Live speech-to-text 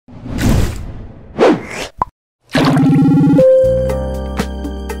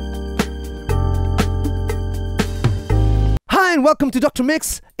and welcome to Dr.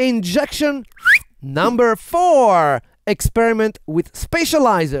 Mix injection number 4. Experiment with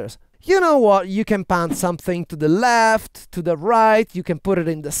spatializers. You know what? You can pan something to the left, to the right, you can put it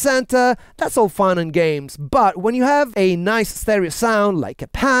in the center. That's all fun and games. But when you have a nice stereo sound, like a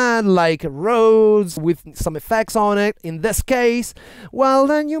pan, like Rhodes with some effects on it, in this case, well,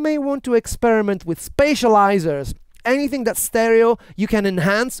 then you may want to experiment with spatializers. Anything that's stereo, you can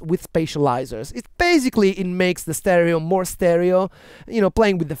enhance with spatializers. It makes the stereo more stereo,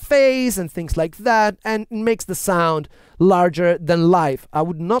 playing with the phase and things like that, and it makes the sound larger than life. I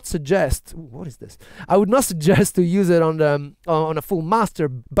would not suggest, what is this? I would not suggest to use it on a full master,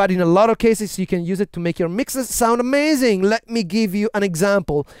 but in a lot of cases you can use it to make your mixes sound amazing. Let me give you an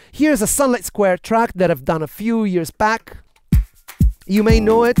example. Here's a Sunlight Square track that I've done a few years back. You may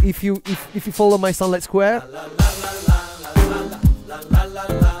know it if you follow my Sunlight Square.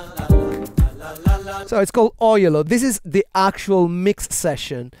 So it's called Oyolo. This is the actual mix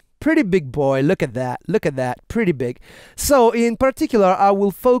session. Pretty big boy, look at that, pretty big. So in particular, I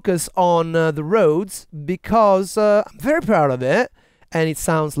will focus on the Rhodes because I'm very proud of it, and it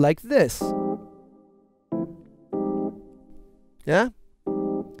sounds like this. Yeah?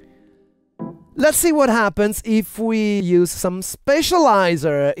 Let's see what happens if we use some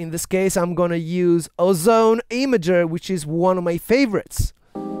spatializer. In this case, I'm gonna use Ozone Imager, which is one of my favorites.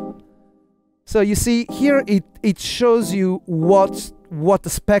 So you see here, it shows you what the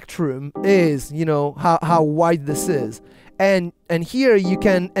spectrum is, how wide this is, and here you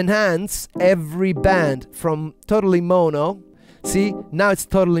can enhance every band from totally mono. See, now it's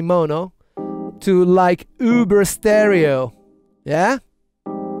totally mono to like uber stereo. Yeah.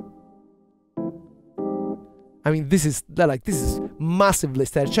 I mean, this is massively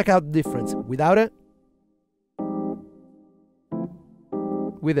stereo. Check out the difference without it,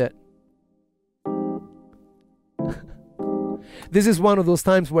 with it. This is one of those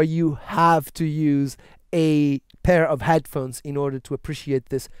times where you have to use a pair of headphones in order to appreciate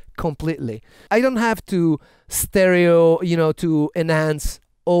this completely. I don't have to stereo, to enhance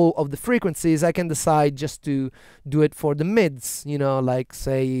all of the frequencies. I can decide just to do it for the mids, like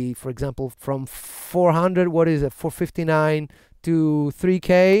say, for example, from 400, 459 to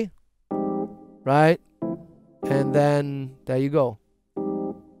 3K, right? And then there you go.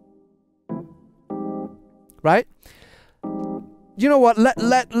 Right? You know what?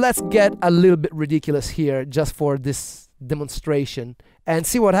 Let's get a little bit ridiculous here just for this demonstration and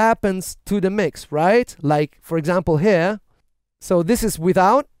see what happens to the mix, right? Like, for example, here. So this is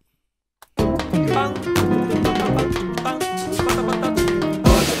without. You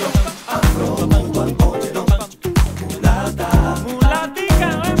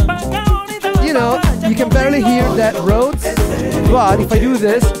can barely hear that Rhodes, but if I do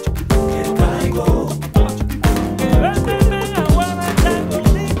this,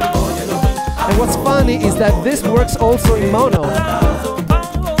 and what's funny is that this works also in mono.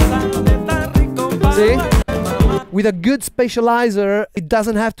 See? With a good spatializer, it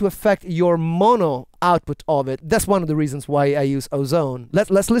doesn't have to affect your mono output of it. That's one of the reasons why I use Ozone.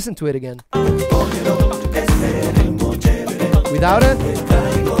 Let's listen to it again. Without it.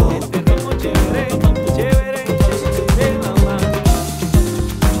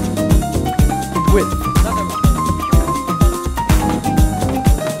 With.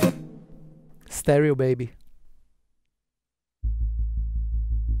 Stereo, baby.